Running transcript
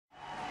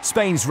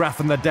Spain's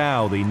Rafa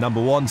Nadal, the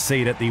 #1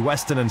 seed at the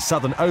Western and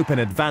Southern Open,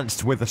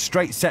 advanced with a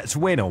straight sets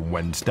win on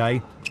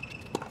Wednesday.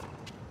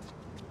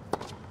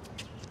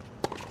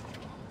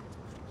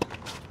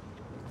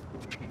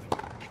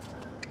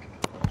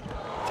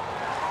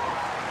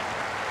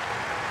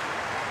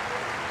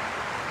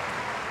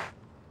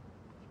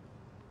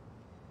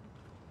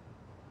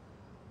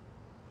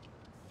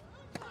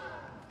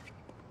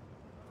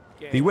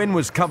 The win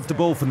was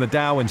comfortable for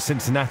Nadal in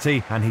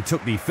Cincinnati, and he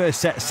took the first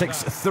set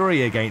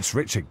 6-3 against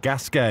Richard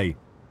Gasquet.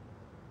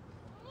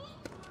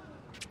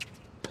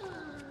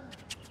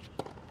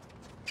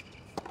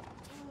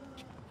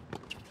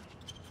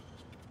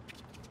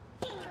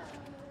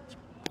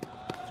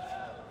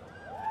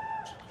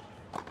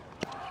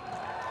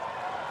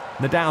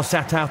 Nadal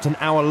sat out an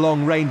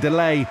hour-long rain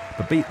delay,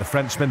 but beat the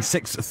Frenchman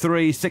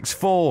 6-3,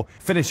 6-4,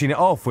 finishing it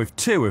off with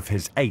 2 of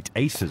his 8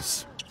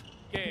 aces.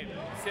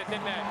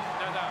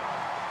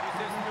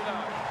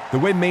 The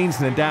win means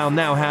Nadal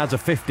now has a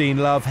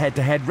 15-love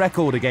head-to-head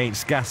record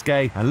against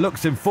Gasquet and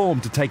looks in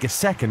form to take a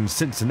second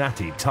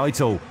Cincinnati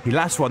title. He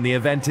last won the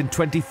event in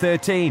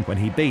 2013 when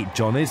he beat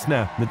John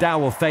Isner.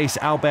 Nadal will face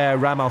Albert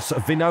Ramos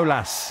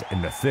Vinolas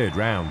in the 3rd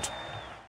round.